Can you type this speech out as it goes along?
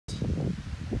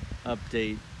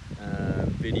update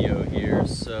video here.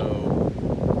 So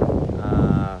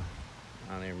I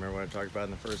don't even remember what I talked about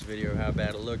in the first video, how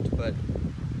bad it looked, but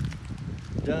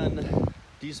done a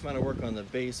decent amount of work on the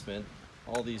basement.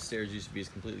 All these stairs used to be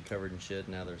completely covered in shit.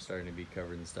 Now they're starting to be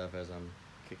covered in stuff as I'm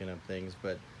kicking up things.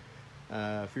 But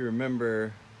if you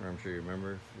remember, or I'm sure you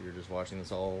remember, if you're just watching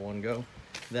this all in one go,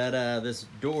 that this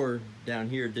door down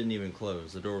here didn't even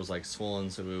close. The door was like swollen,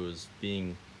 so it was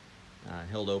being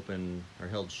held open, or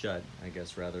held shut, I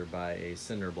guess rather, by a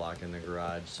cinder block in the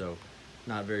garage. So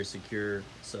not very secure.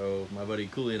 So my buddy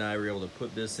Cooley and I were able to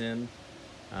put this in.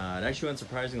 It actually went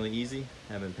surprisingly easy.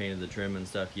 Haven't painted the trim and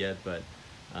stuff yet, but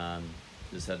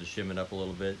just had to shim it up a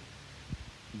little bit.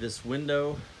 This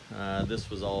window, this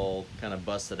was all kind of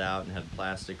busted out and had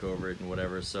plastic over it and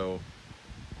whatever. So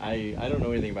I don't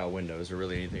know anything about windows or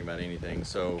really anything about anything.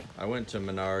 So I went to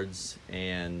Menards,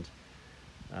 and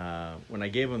when I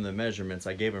gave them the measurements,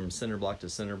 I gave them cinder block to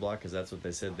cinder block because that's what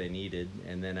they said they needed.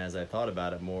 And then as I thought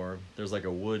about it more, there's like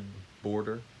a wood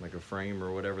border, like a frame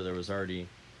or whatever that was already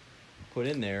put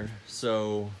in there.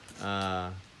 So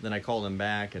then I called them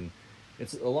back, and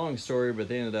it's a long story, but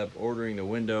they ended up ordering the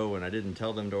window, and I didn't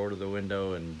tell them to order the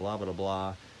window, and blah, blah,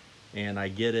 blah. And I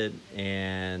get it,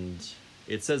 and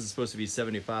it says it's supposed to be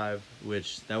 75,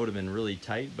 which that would have been really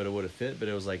tight, but it would have fit, but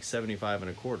it was like 75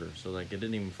 1/4. So like it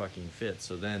didn't even fucking fit.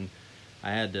 So then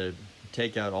I had to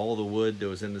take out all the wood that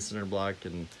was in the cinder block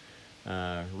and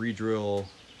re-drill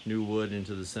new wood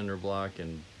into the cinder block.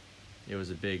 And it was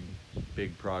a big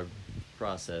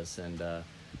process, and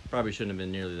probably shouldn't have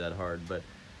been nearly that hard, but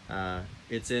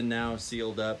it's in now,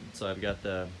 sealed up. So I've got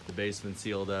the basement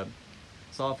sealed up.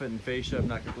 Soffit and fascia, I'm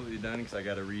not completely done because I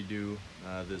got to redo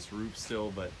this roof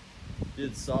still, but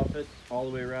did soffit all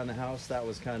the way around the house. That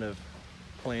was kind of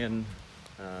plan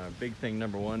big thing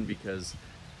number one, because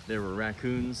there were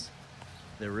raccoons.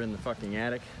 They were in the fucking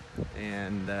attic,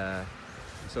 and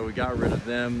so we got rid of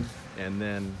them. And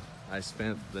then I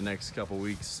spent the next couple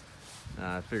weeks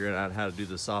figuring out how to do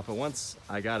the soffit. Once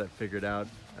I got it figured out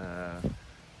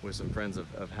with some friends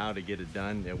of how to get it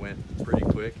done, it went pretty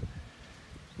quick,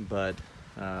 but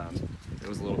it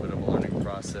was a little bit of a learning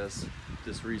process.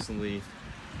 Just recently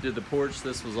did the porch.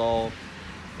 This was all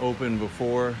open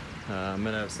before. I'm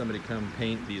gonna have somebody come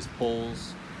paint these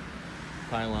poles,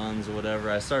 pylons or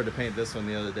whatever. I started to paint this one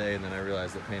the other day, and then I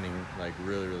realized that painting like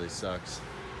really sucks,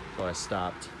 so I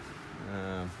stopped.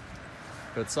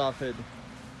 But soffit,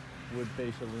 wood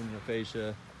fascia, aluminum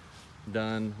fascia,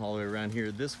 done all the way around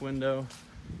here. This window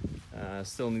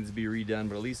still needs to be redone,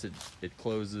 but at least it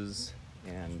closes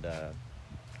and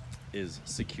is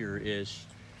secure-ish.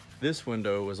 This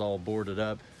window was all boarded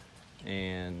up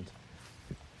and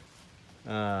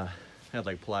had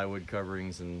like plywood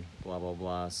coverings and blah blah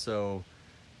blah. So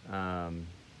I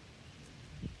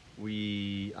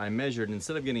measured,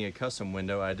 instead of getting a custom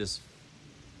window, I just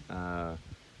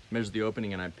measured the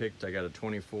opening, and I got a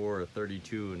 24, a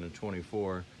 32, and a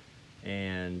 24,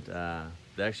 and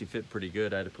they actually fit pretty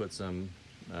good. I had to put some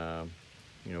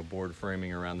board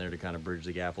framing around there to kind of bridge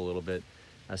the gap a little bit.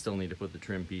 I still need to put the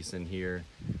trim piece in here.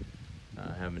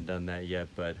 Haven't done that yet,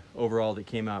 but overall it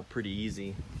came out pretty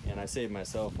easy, and I saved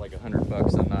myself like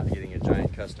 $100. I'm not getting a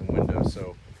giant custom window,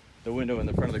 so the window in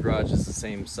the front of the garage is the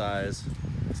same size,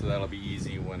 so that'll be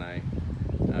easy when I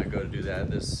go to do that.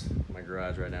 My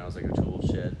garage right now is like a tool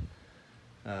shed.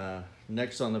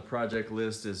 Next on the project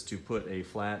list is to put a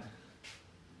flat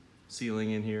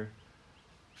ceiling in here.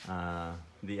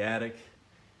 The attic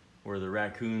where the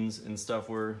raccoons and stuff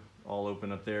were all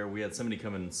open up there, we had somebody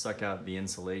come and suck out the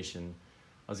insulation.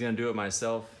 I was gonna do it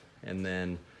myself, and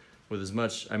then with as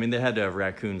much, I mean, they had to have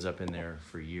raccoons up in there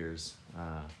for years.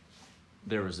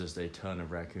 There was just a ton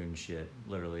of raccoon shit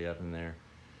literally up in there.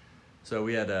 So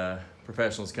we had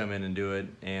professionals come in and do it,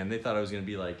 and they thought it was gonna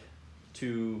be like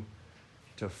 2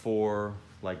 to 4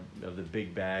 like of the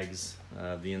big bags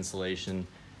of the insulation,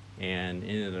 and it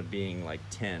ended up being like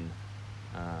 10.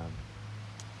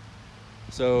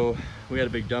 So we had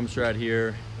a big dumpster out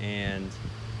here, and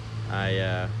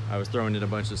I was throwing in a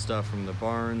bunch of stuff from the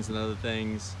barns and other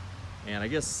things, and I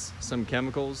guess some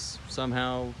chemicals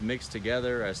somehow mixed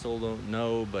together. I still don't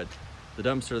know, but the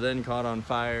dumpster then caught on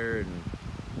fire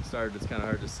and started, it's kind of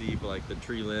hard to see, but like the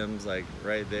tree limbs like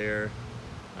right there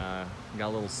got a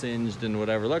little singed and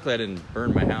whatever. Luckily I didn't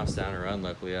burn my house down, or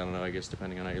unluckily, I don't know, I guess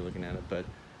depending on how you're looking at it, but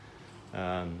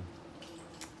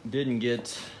didn't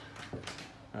get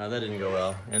that didn't go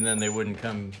well. And then they wouldn't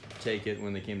come take it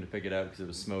when they came to pick it up because it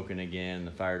was smoking again.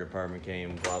 The fire department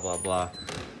came, blah blah blah.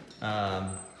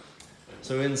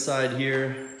 So inside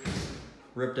here,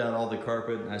 ripped out all the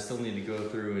carpet. I still need to go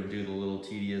through and do the little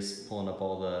tedious pulling up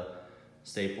all the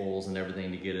staples and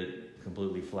everything to get it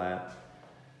completely flat.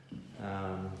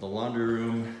 The laundry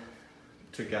room,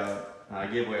 I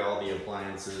gave away all the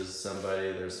appliances.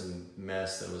 There's some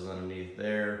mess that was underneath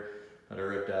there, but I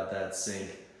ripped out that sink.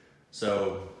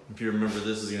 So if you remember,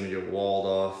 this is gonna get walled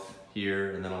off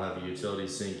here, and then I'll have a utility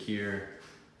sink here,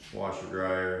 washer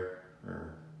dryer,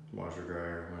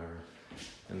 whatever,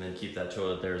 and then keep that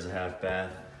toilet there as a half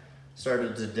bath.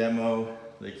 Started to demo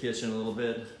the kitchen a little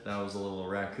bit. That was a little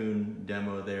raccoon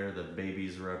demo there. The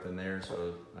babies were up in there,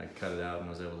 so I cut it out and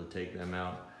was able to take them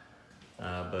out.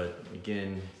 But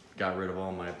again, got rid of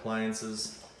all my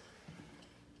appliances.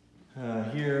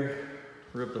 Here,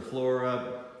 ripped the floor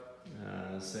up.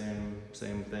 Same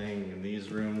thing in these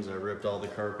rooms. I ripped all the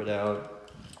carpet out.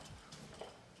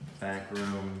 Back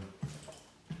room,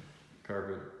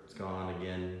 carpet's gone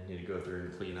again. Need to go through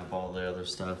and clean up all the other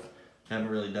stuff. Haven't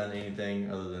really done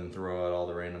anything other than throw out all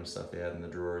the random stuff they had in the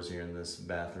drawers here in this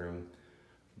bathroom.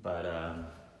 But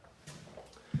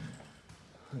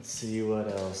let's see what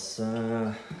else.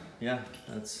 Yeah,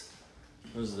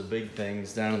 those are the big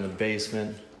things. Down in the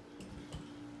basement,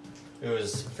 it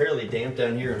was fairly damp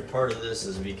down here, and part of this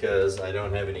is because I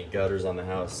don't have any gutters on the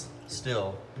house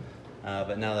still.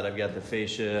 But now that I've got the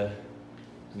fascia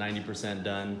 90%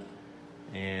 done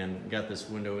and got this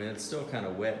window in, it's still kind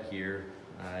of wet here.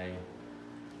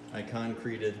 I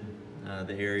concreted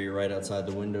the area right outside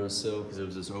the windowsill because it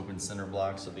was this open center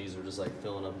block, so these are just like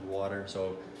filling up with water.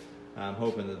 So I'm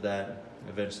hoping that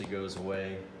eventually goes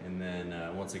away, and then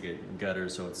once I get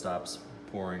gutters so it stops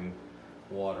pouring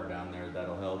water down there,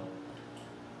 that'll help.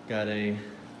 Got a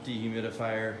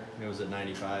dehumidifier. It was at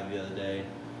 95 the other day.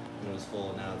 It was full,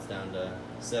 and now it's down to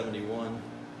 71.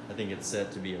 I think it's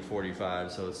set to be at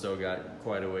 45, so it's still got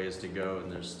quite a ways to go, and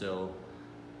there's still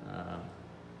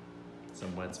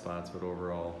some wet spots, but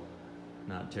overall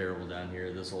not terrible down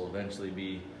here. This will eventually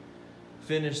be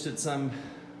finished at some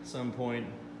point.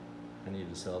 I need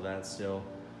to sell that still.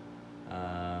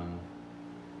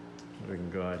 We can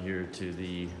go out here to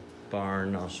the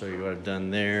barn. I'll show you what I've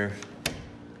done there.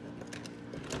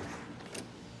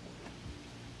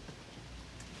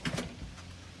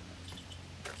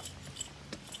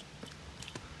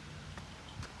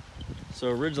 So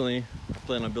originally, I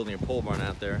planned on building a pole barn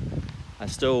out there. I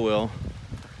still will,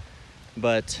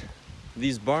 but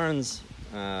these barns,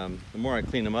 the more I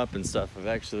clean them up and stuff, have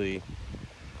actually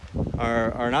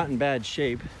are not in bad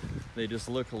shape. They just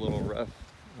look a little rough,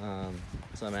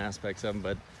 some aspects of them.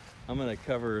 But I'm gonna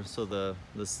cover, so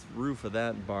this roof of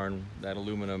that barn, that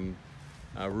aluminum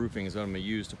roofing is what I'm gonna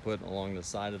use to put along the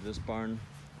side of this barn.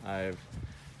 I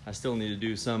still need to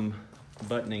do some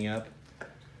buttoning up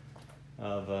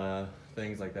of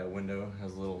things like that window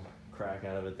has a little crack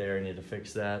out of it there. I need to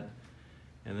fix that,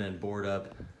 and then board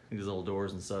up these little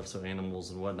doors and stuff so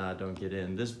animals and whatnot don't get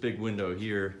in. This big window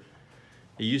here,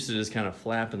 it used to just kind of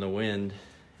flap in the wind,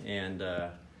 and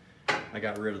I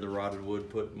got rid of the rotted wood,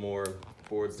 put more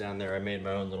boards down there. I made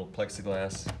my own little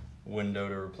plexiglass window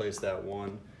to replace that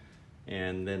one,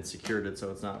 and then secured it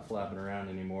so it's not flapping around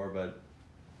anymore. But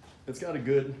it's got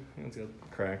it's got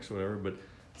cracks, whatever, but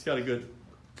it's got a good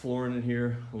flooring in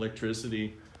here,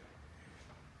 electricity,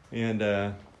 and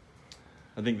I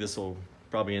think this will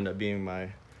probably end up being my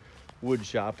wood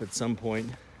shop at some point.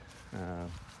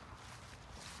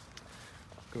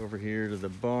 Go over here to the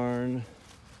barn.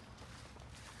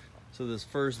 So this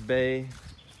first bay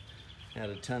had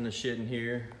a ton of shit in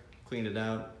here, cleaned it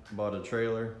out, bought a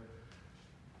trailer,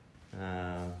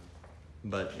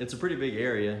 but it's a pretty big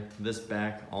area. This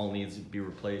back all needs to be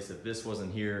replaced. If this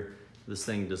wasn't here, this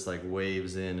thing just like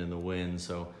waves in the wind,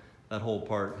 so that whole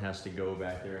part has to go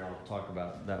back there. I'll talk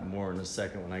about that more in a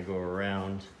second when I go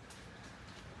around.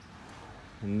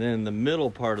 And then the middle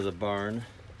part of the barn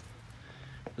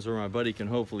is where my buddy can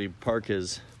hopefully park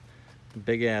his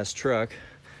big ass truck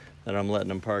that I'm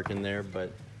letting him park in there.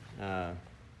 But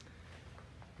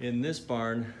in this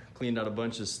barn, cleaned out a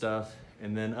bunch of stuff,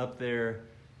 and then up there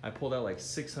I pulled out like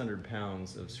 600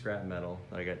 pounds of scrap metal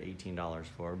that I got $18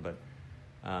 for. But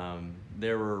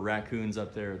there were raccoons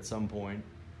up there at some point,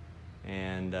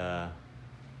 and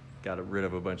got rid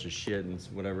of a bunch of shit and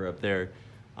whatever up there.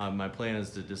 My plan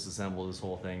is to disassemble this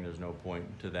whole thing. There's no point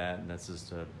to that, and that's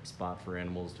just a spot for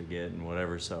animals to get and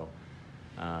whatever. So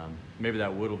maybe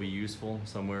that wood will be useful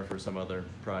somewhere for some other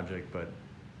project, but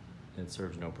it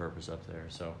serves no purpose up there.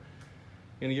 So I'm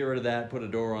gonna get rid of that, put a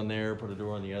door on there, put a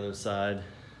door on the other side.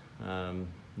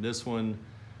 This one,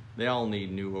 they all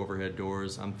need new overhead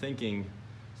doors. I'm thinking,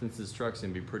 since this truck's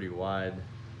gonna be pretty wide,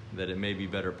 that it may be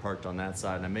better parked on that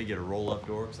side, and I may get a roll-up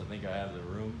door because I think I have the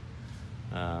room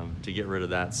to get rid of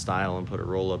that style and put a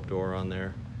roll-up door on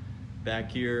there.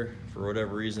 Back here, for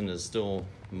whatever reason, is still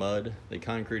mud. They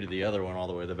concreted the other one all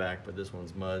the way to the back, but this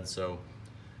one's mud. So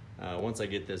once I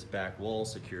get this back wall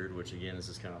secured, which again is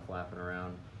just kind of flapping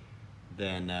around,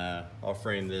 then I'll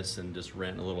frame this and just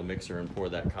rent a little mixer and pour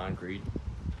that concrete.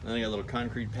 Then I got a little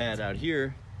concrete pad out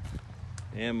here,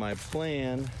 and my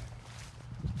plan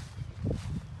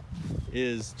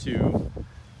is to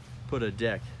put a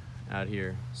deck out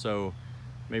here. So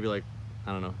maybe like,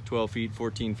 I don't know, 12 feet,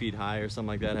 14 feet high or something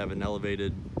like that. Have an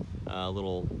elevated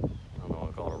little, I don't know what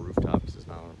I'll call it, a rooftop, because it's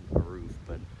not a roof,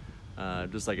 but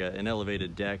just like an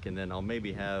elevated deck. And then I'll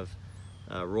maybe have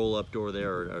a roll-up door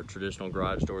there, or a traditional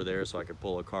garage door there, so I could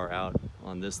pull a car out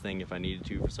on this thing if I needed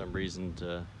to for some reason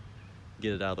to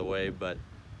get it out of the way. But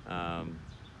I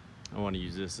want to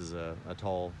use this as a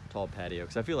tall patio,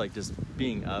 because I feel like just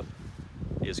being up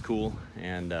is cool,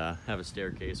 and have a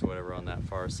staircase or whatever on that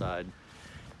far side.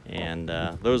 And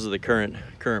those are the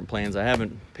current plans. I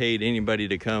haven't paid anybody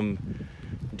to come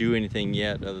do anything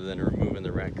yet other than removing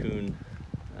the raccoon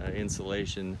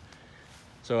insulation.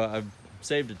 So I've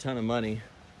saved a ton of money,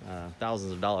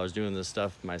 thousands of dollars doing this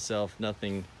stuff myself.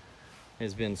 Nothing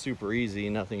has been super easy,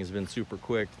 nothing has been super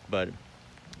quick, but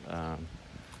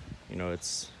you know,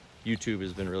 YouTube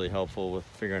has been really helpful with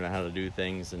figuring out how to do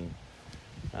things, and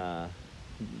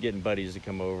getting buddies to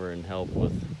come over and help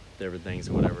with different things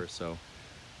and whatever. So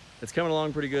it's coming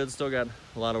along pretty good. Still got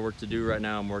a lot of work to do right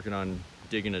now. I'm working on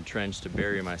digging a trench to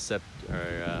bury my sump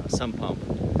pump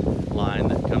line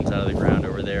that comes out of the ground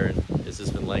over there, and it's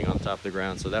just been laying on top of the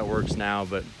ground. So that works now,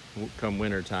 but come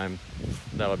winter time,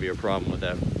 that'll be a problem with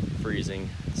that freezing.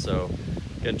 So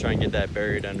gonna try and get that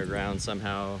buried underground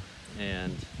somehow,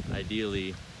 and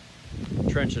ideally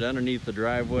trench it underneath the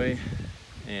driveway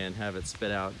and have it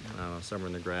spit out, I don't know, somewhere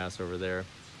in the grass over there.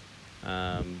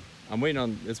 I'm waiting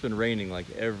on, it's been raining like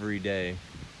every day.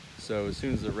 So as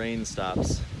soon as the rain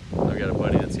stops, I've got a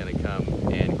buddy that's gonna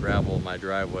come and gravel my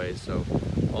driveway. So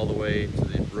all the way to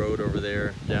the road over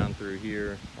there, down through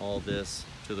here, all this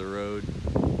to the road.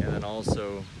 And then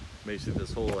also basically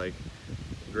this whole like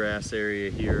grass area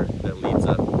here that leads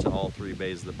up to all three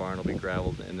bays of the barn will be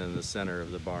gravelled. And then the center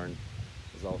of the barn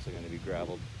is also gonna be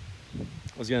gravelled.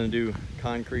 I was gonna do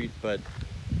concrete, but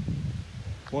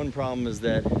one problem is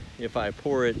that if I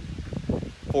pour it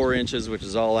 4 inches, which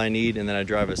is all I need, and then I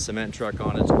drive a cement truck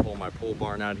on it to pull my pole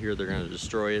barn out here, they're gonna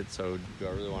destroy it. So do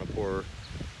I really wanna pour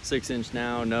 6 inch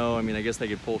now? No, I mean, I guess they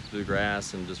could pull through the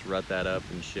grass and just rut that up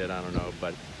and shit, I don't know.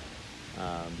 But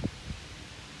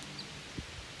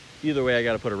either way, I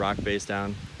gotta put a rock base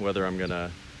down, whether I'm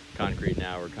gonna concrete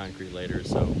now or concrete later.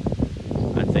 So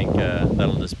I think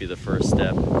that'll just be the first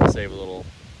step, save a little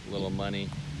money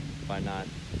by not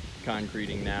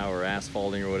concreting now or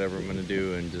asphalting or whatever I'm gonna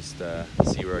do, and just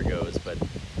see where it goes. But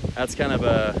that's kind of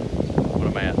what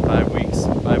am I at, 5 week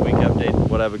update,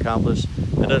 what I've accomplished.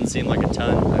 That doesn't seem like a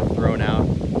ton. I've thrown out,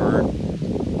 burnt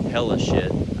hella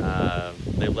shit.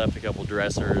 They left a couple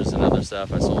dressers and other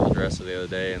stuff. I sold a dresser the other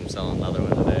day, and I'm selling another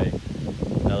one today,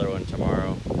 another one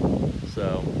tomorrow.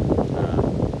 So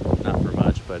not for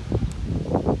much, but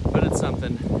it's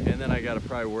something. And then I gotta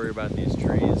probably worry about these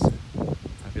trees.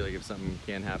 I feel like if something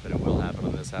can happen, it will happen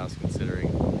on this house,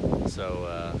 considering. So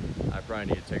I probably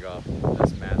need to take off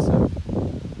this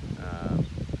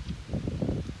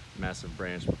massive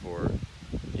branch before,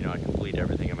 you know, I complete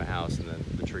everything in my house, and then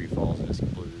the tree falls and just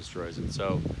completely destroys it.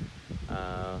 So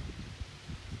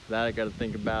that I got to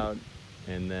think about.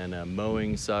 And then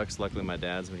mowing sucks. Luckily my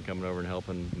dad's been coming over and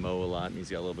helping mow a lot, and he's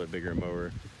got a little bit bigger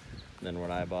mower than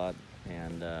what I bought,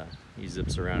 and he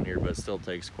zips around here, but it still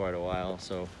takes quite a while.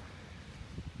 So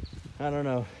I don't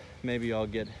know, maybe I'll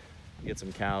get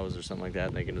some cows or something like that,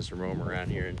 and they can just roam around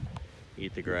here and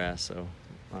eat the grass, so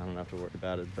I don't have to worry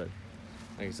about it. But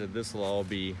like I said, this will all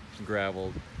be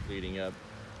gravelled leading up,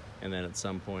 and then at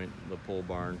some point the pole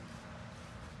barn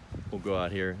will go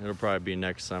out here. It'll probably be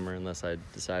next summer unless I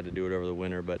decide to do it over the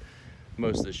winter, but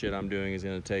most of the shit I'm doing is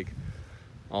going to take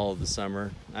all of the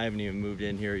summer. I haven't even moved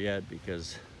in here yet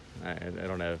because I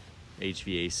don't have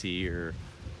HVAC or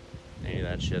any of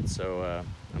that shit, so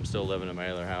I'm still living in my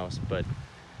other house. But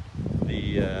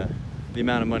the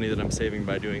amount of money that I'm saving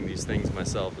by doing these things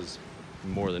myself is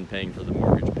more than paying for the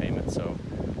mortgage payment. So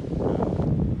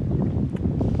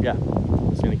yeah,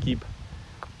 just gonna keep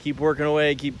working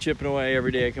away, keep chipping away.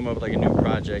 Every day I come up with like a new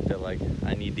project that like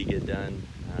I need to get done.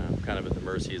 I'm kind of at the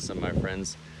mercy of some of my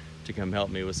friends to come help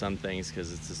me with some things,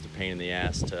 because it's just a pain in the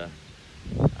ass to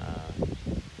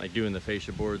like doing the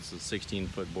fascia boards, the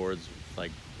 16-foot boards,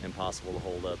 like impossible to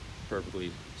hold up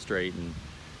perfectly straight and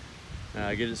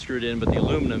get it screwed in. But the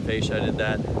aluminum fascia, I did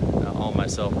that all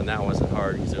myself, and that wasn't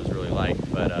hard because it was really light.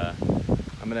 But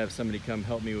I'm gonna have somebody come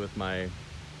help me with my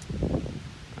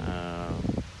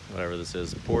whatever this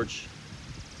is, porch.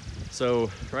 So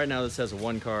right now this has a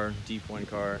one car, deep one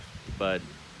car, but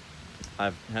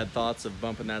I've had thoughts of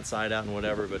bumping that side out and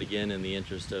whatever, but again, in the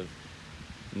interest of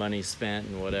money spent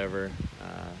and whatever,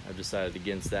 I've decided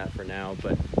against that for now.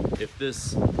 But if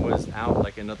this was out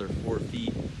like another 4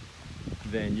 feet,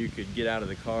 then you could get out of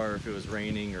the car if it was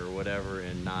raining or whatever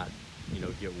and not, you know,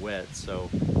 get wet. So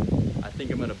I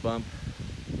think I'm gonna bump.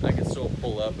 I can still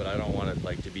pull up, but I don't want it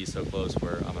like to be so close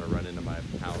where I'm gonna run into my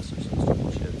house or some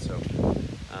stupid shit. So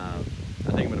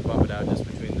I think I'm gonna bump it out just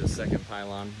between this second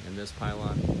pylon and this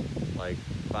pylon, like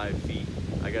 5 feet.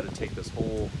 I got to take this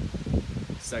whole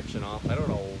section off. I don't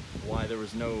know why there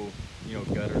was no, you know,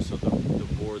 gutter, so the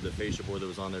board, the fascia board that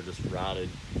was on there just rotted,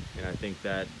 and I think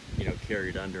that, you know,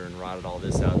 carried under and rotted all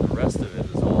this out. The rest of it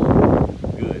is all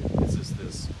good. It's just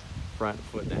this front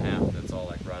 1.5 foot that's all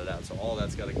like rotted out. So all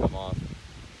that's got to come off.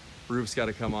 Roof's got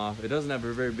to come off. It doesn't have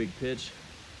a very big pitch,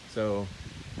 so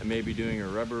I may be doing a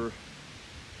rubber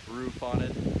roof on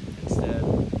it instead.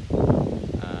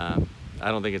 I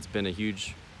don't think it's been a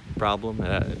huge problem.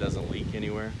 It doesn't leak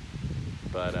anywhere,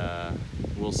 but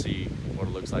we'll see what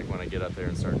it looks like when I get up there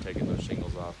and start taking those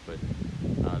shingles off. But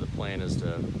the plan is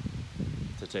to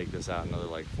take this out another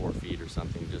like 4 feet or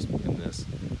something, just in this,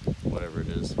 whatever it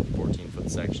is, 14-foot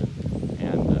section,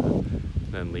 and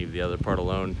then leave the other part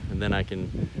alone. And then I can,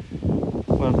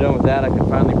 when I'm done with that, I can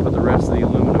finally put the rest of the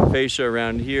aluminum fascia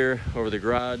around here over the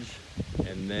garage,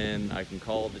 and then I can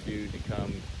call the dude to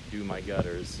come do my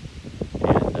gutters,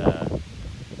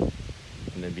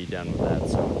 and then be done with that.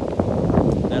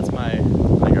 So that's my,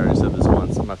 like I already said this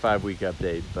once, my 5-week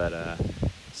update. But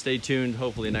stay tuned.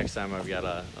 Hopefully next time I've got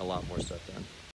a lot more stuff done.